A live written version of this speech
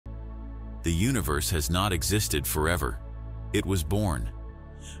the universe has not existed forever. It was born.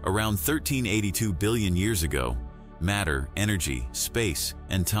 Around 1382 billion years ago, matter, energy, space,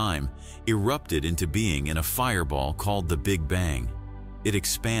 and time erupted into being in a fireball called the Big Bang. It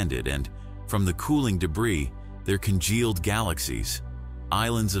expanded, and from the cooling debris, there congealed galaxies,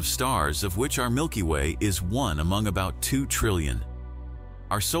 islands of stars of which our Milky Way is one among about 2 trillion.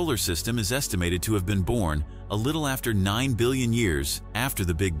 Our solar system is estimated to have been born a little after 9 billion years after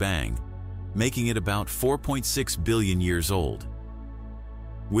the Big Bang, making it about 4.6 billion years old.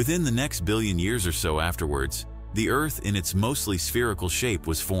 Within the next billion years or so afterwards, the Earth in its mostly spherical shape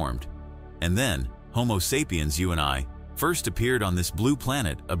was formed. And then, Homo sapiens, you and I, first appeared on this blue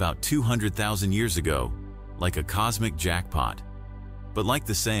planet about 200,000 years ago, like a cosmic jackpot. But like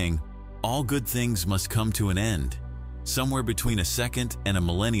the saying, all good things must come to an end. Somewhere between a second and a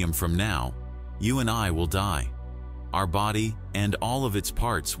millennium from now, you and I will die. Our body and all of its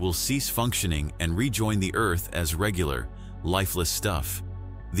parts will cease functioning and rejoin the Earth as regular, lifeless stuff.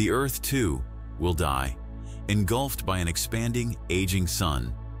 The Earth, too, will die, engulfed by an expanding, aging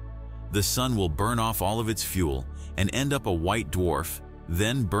sun. The sun will burn off all of its fuel and end up a white dwarf,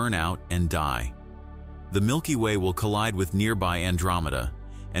 then burn out and die. The Milky Way will collide with nearby Andromeda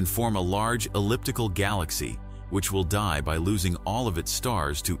and form a large elliptical galaxy, which will die by losing all of its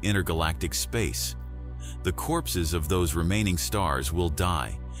stars to intergalactic space. The corpses of those remaining stars will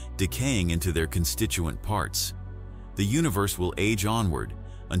die, decaying into their constituent parts. The universe will age onward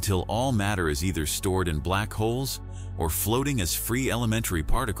until all matter is either stored in black holes or floating as free elementary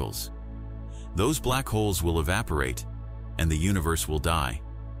particles. Those black holes will evaporate, and the universe will die.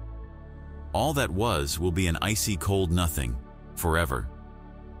 All that was will be an icy cold nothing, forever.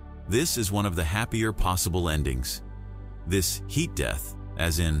 This is one of the happier possible endings. This heat death,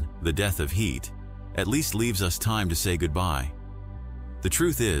 as in the death of heat, at least leaves us time to say goodbye. The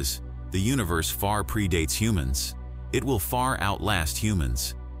truth is, the universe far predates humans. It will far outlast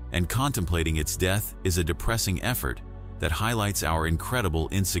humans, and contemplating its death is a depressing effort that highlights our incredible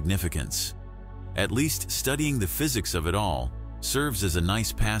insignificance. At least studying the physics of it all serves as a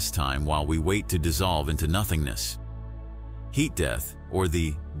nice pastime while we wait to dissolve into nothingness. Heat death, or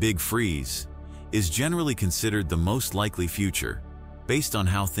the Big Freeze, is generally considered the most likely future, based on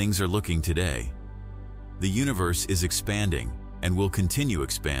how things are looking today. The universe is expanding and will continue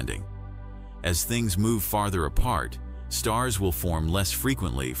expanding. As things move farther apart, stars will form less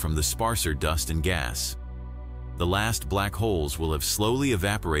frequently from the sparser dust and gas. The last black holes will have slowly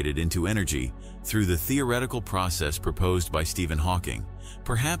evaporated into energy through the theoretical process proposed by Stephen Hawking,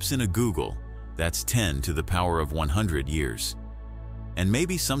 perhaps in a googol, that's 10 to the power of 100 years. And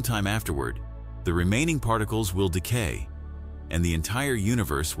maybe sometime afterward, the remaining particles will decay, and the entire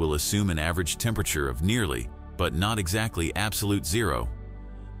universe will assume an average temperature of nearly, but not exactly absolute zero.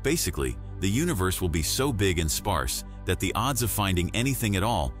 Basically, the universe will be so big and sparse that the odds of finding anything at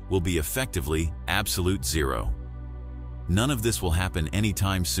all will be effectively absolute zero. None of this will happen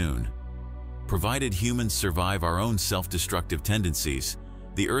anytime soon. Provided humans survive our own self-destructive tendencies,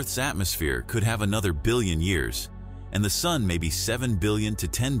 the Earth's atmosphere could have another billion years, and the Sun may be 7 billion to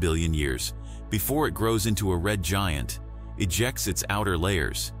 10 billion years before it grows into a red giant, ejects its outer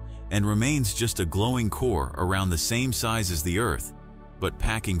layers, and remains just a glowing core around the same size as the Earth, but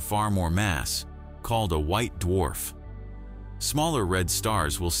packing far more mass, called a white dwarf. Smaller red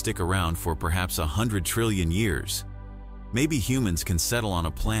stars will stick around for perhaps 100 trillion years. Maybe humans can settle on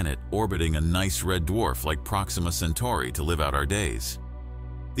a planet orbiting a nice red dwarf like Proxima Centauri to live out our days.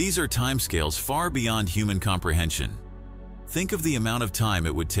 These are timescales far beyond human comprehension. Think of the amount of time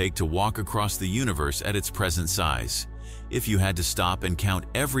it would take to walk across the universe at its present size, if you had to stop and count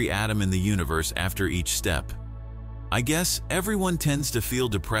every atom in the universe after each step. I guess everyone tends to feel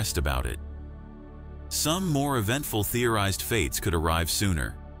depressed about it. Some more eventful theorized fates could arrive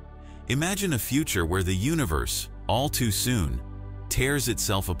sooner. Imagine a future where the universe, all too soon, tears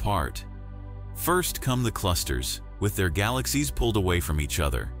itself apart. First come the clusters, with their galaxies pulled away from each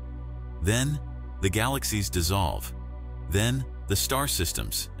other. Then, the galaxies dissolve. Then, the star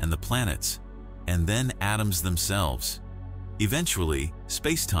systems and the planets. And then atoms themselves. Eventually,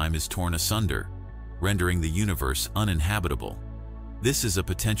 space-time is torn asunder, rendering the universe uninhabitable. This is a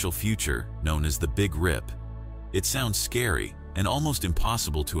potential future known as the Big Rip. It sounds scary and almost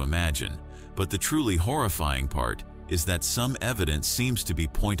impossible to imagine, but the truly horrifying part is that some evidence seems to be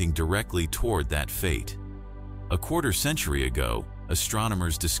pointing directly toward that fate. A quarter century ago,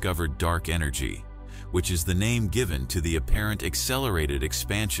 astronomers discovered dark energy, which is the name given to the apparent accelerated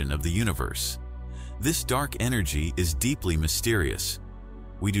expansion of the universe. This dark energy is deeply mysterious.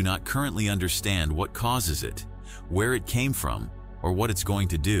 We do not currently understand what causes it, where it came from, or what it's going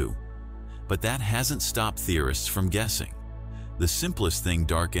to do. But that hasn't stopped theorists from guessing. The simplest thing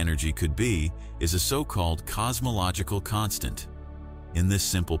dark energy could be is a so-called cosmological constant. In this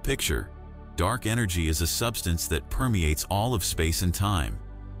simple picture, dark energy is a substance that permeates all of space and time.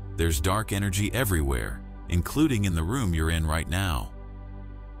 There's dark energy everywhere, including in the room you're in right now.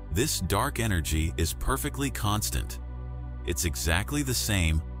 This dark energy is perfectly constant. It's exactly the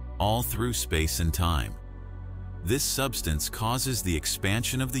same all through space and time. This substance causes the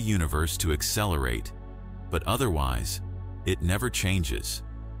expansion of the universe to accelerate, but otherwise, it never changes.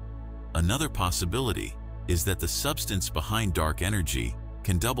 Another possibility is that the substance behind dark energy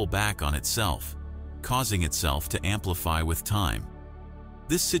can double back on itself, causing itself to amplify with time.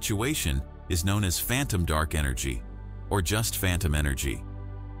 This situation is known as phantom dark energy, or just phantom energy.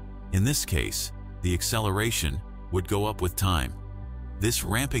 In this case, the acceleration would go up with time. This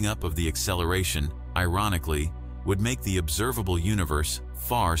ramping up of the acceleration, ironically, would make the observable universe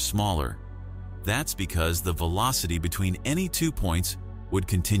far smaller. That's because the velocity between any 2 points would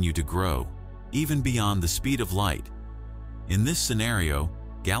continue to grow, even beyond the speed of light. In this scenario,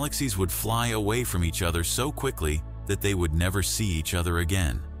 galaxies would fly away from each other so quickly that they would never see each other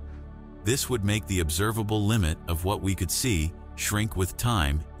again. This would make the observable limit of what we could see shrink with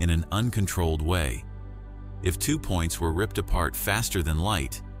time in an uncontrolled way. If 2 points were ripped apart faster than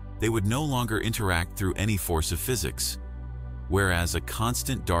light, they would no longer interact through any force of physics, whereas a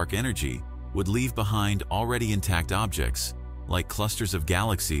constant dark energy would leave behind already intact objects, like clusters of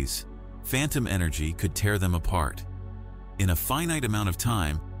galaxies. Phantom energy could tear them apart. In a finite amount of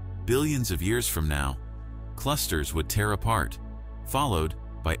time, billions of years from now, clusters would tear apart, followed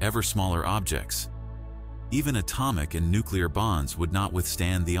by ever smaller objects. Even atomic and nuclear bonds would not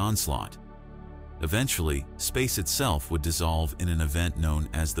withstand the onslaught. Eventually, space itself would dissolve in an event known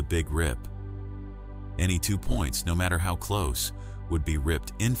as the Big Rip. Any 2 points, no matter how close, would be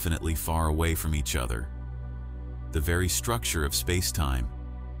ripped infinitely far away from each other. The very structure of space-time,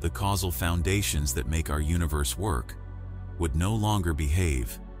 the causal foundations that make our universe work, would no longer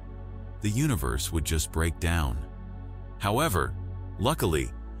behave. The universe would just break down. However, luckily,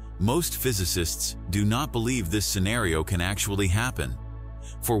 most physicists do not believe this scenario can actually happen.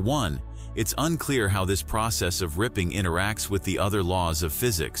 For one, it's unclear how this process of ripping interacts with the other laws of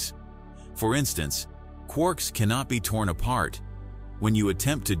physics. For instance, quarks cannot be torn apart. When you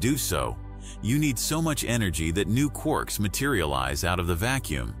attempt to do so, you need so much energy that new quarks materialize out of the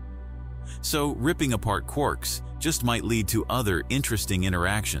vacuum. So, ripping apart quarks just might lead to other interesting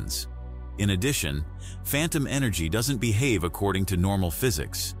interactions. In addition, phantom energy doesn't behave according to normal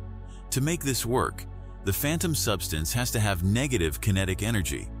physics. To make this work, the phantom substance has to have negative kinetic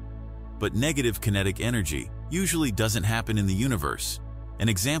energy. But negative kinetic energy usually doesn't happen in the universe. An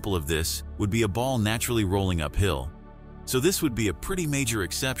example of this would be a ball naturally rolling uphill. So this would be a pretty major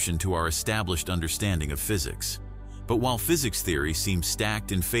exception to our established understanding of physics. But while physics theory seems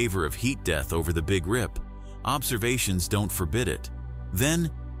stacked in favor of heat death over the Big Rip, observations don't forbid it.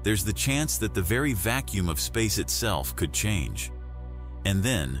 Then, there's the chance that the very vacuum of space itself could change. And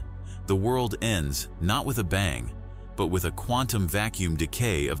then, the world ends not with a bang, but with a quantum vacuum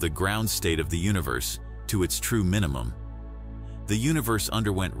decay of the ground state of the universe to its true minimum. The universe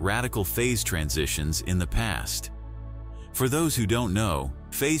underwent radical phase transitions in the past. For those who don't know,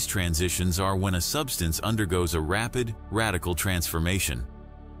 phase transitions are when a substance undergoes a rapid, radical transformation.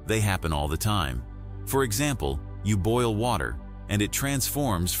 They happen all the time. For example, you boil water, and it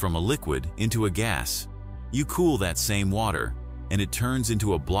transforms from a liquid into a gas. You cool that same water, and it turns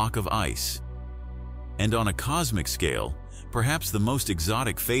into a block of ice. And on a cosmic scale, perhaps the most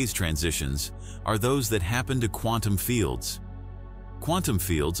exotic phase transitions are those that happen to quantum fields. Quantum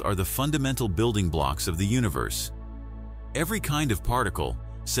fields are the fundamental building blocks of the universe. Every kind of particle,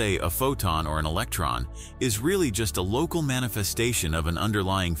 say a photon or an electron, is really just a local manifestation of an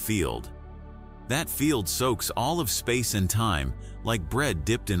underlying field. That field soaks all of space and time like bread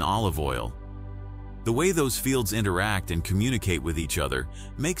dipped in olive oil. The way those fields interact and communicate with each other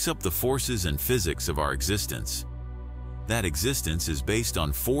makes up the forces and physics of our existence. That existence is based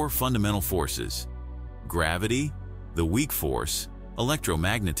on 4 fundamental forces: gravity, the weak force,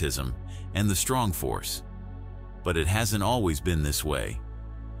 electromagnetism, and the strong force. But it hasn't always been this way.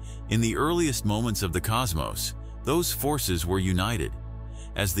 In the earliest moments of the cosmos, those forces were united.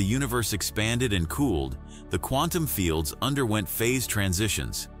 As the universe expanded and cooled, the quantum fields underwent phase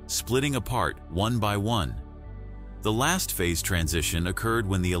transitions, splitting apart one by one. The last phase transition occurred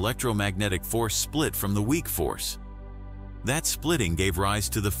when the electromagnetic force split from the weak force. That splitting gave rise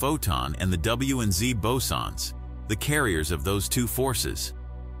to the photon and the W and Z bosons, the carriers of those 2 forces.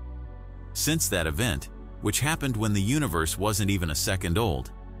 Since that event, which happened when the universe wasn't even a second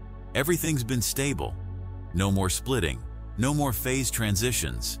old, Everything's been stable. No more splitting, no more phase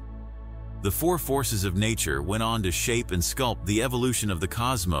transitions. The four forces of nature went on to shape and sculpt the evolution of the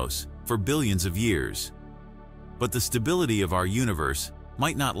cosmos for billions of years. But the stability of our universe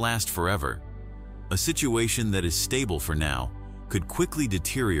might not last forever. A situation that is stable for now could quickly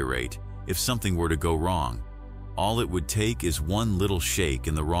deteriorate if something were to go wrong. All it would take is one little shake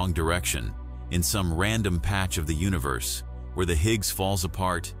in the wrong direction in some random patch of the universe where the Higgs falls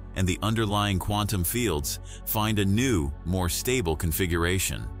apart and the underlying quantum fields find a new, more stable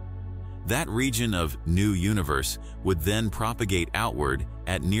configuration. That region of new universe would then propagate outward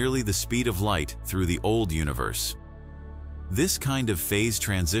at nearly the speed of light through the old universe. This kind of phase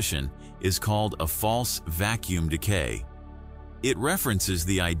transition is called a false vacuum decay. It references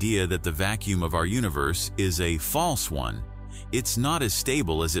the idea that the vacuum of our universe is a false one. It's not as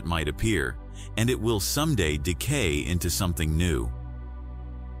stable as it might appear, and it will someday decay into something new.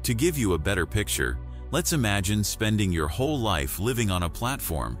 To give you a better picture, let's imagine spending your whole life living on a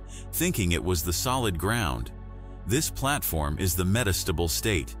platform, thinking it was the solid ground. This platform is the metastable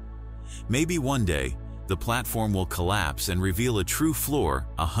state. Maybe one day, the platform will collapse and reveal a true floor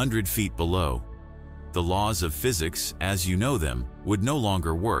 100 feet below. The laws of physics, as you know them, would no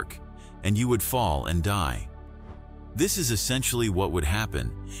longer work, and you would fall and die. This is essentially what would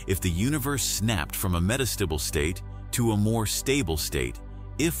happen if the universe snapped from a metastable state to a more stable state,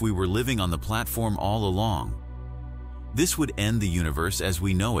 if we were living on the platform all along. This would end the universe as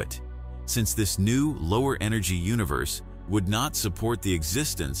we know it, since this new, lower energy universe would not support the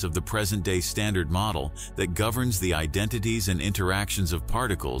existence of the present-day standard model that governs the identities and interactions of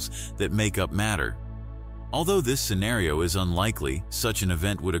particles that make up matter. Although this scenario is unlikely, such an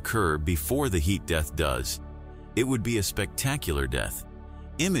event would occur before the heat death does. It would be a spectacular death.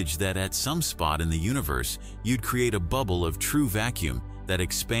 Image that at some spot in the universe, you'd create a bubble of true vacuum that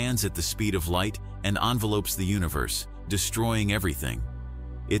expands at the speed of light and envelopes the universe, destroying everything.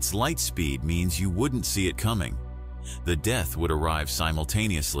 Its light speed means you wouldn't see it coming. The death would arrive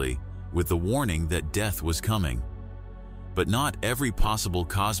simultaneously, with the warning that death was coming. But not every possible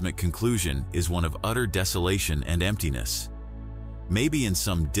cosmic conclusion is one of utter desolation and emptiness. Maybe in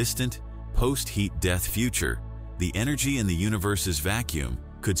some distant, post-heat death future, the energy in the universe's vacuum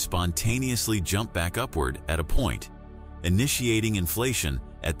could spontaneously jump back upward at a point, initiating inflation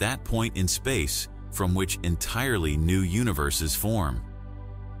at that point in space from which entirely new universes form.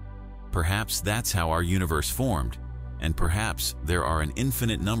 Perhaps that's how our universe formed, and perhaps there are an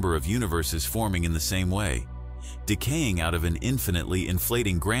infinite number of universes forming in the same way, decaying out of an infinitely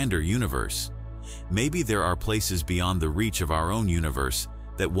inflating grander universe. Maybe there are places beyond the reach of our own universe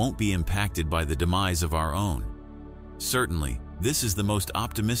that won't be impacted by the demise of our own. Certainly, this is the most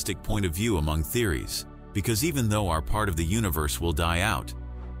optimistic point of view among theories, because even though our part of the universe will die out,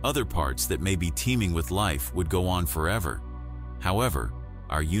 other parts that may be teeming with life would go on forever. However,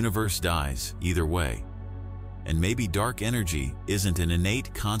 our universe dies either way. And maybe dark energy isn't an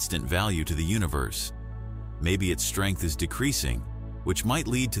innate constant value to the universe. Maybe its strength is decreasing, which might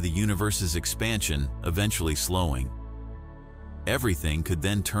lead to the universe's expansion eventually slowing. Everything could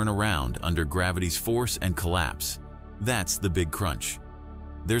then turn around under gravity's force and collapse. That's the big crunch.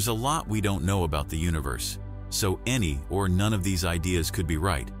 There's a lot we don't know about the universe, so any or none of these ideas could be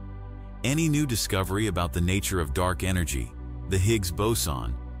right. Any new discovery about the nature of dark energy, the Higgs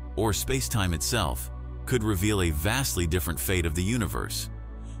boson, or space-time itself could reveal a vastly different fate of the universe,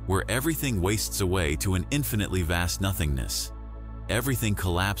 where everything wastes away to an infinitely vast nothingness. Everything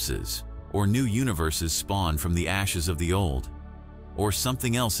collapses, or new universes spawn from the ashes of the old, or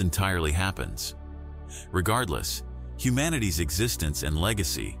something else entirely happens. Regardless, humanity's existence and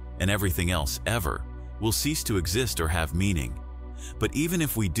legacy, and everything else ever, will cease to exist or have meaning. But even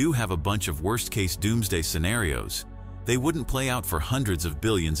if we do have a bunch of worst-case doomsday scenarios, they wouldn't play out for hundreds of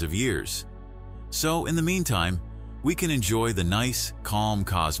billions of years. So, in the meantime, we can enjoy the nice, calm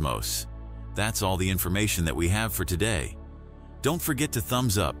cosmos. That's all the information that we have for today. Don't forget to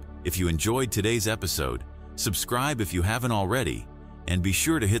thumbs up if you enjoyed today's episode, subscribe if you haven't already, and be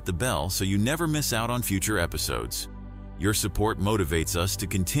sure to hit the bell so you never miss out on future episodes. Your support motivates us to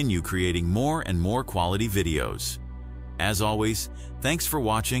continue creating more and more quality videos. As always, thanks for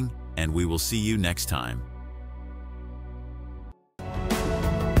watching, and we will see you next time.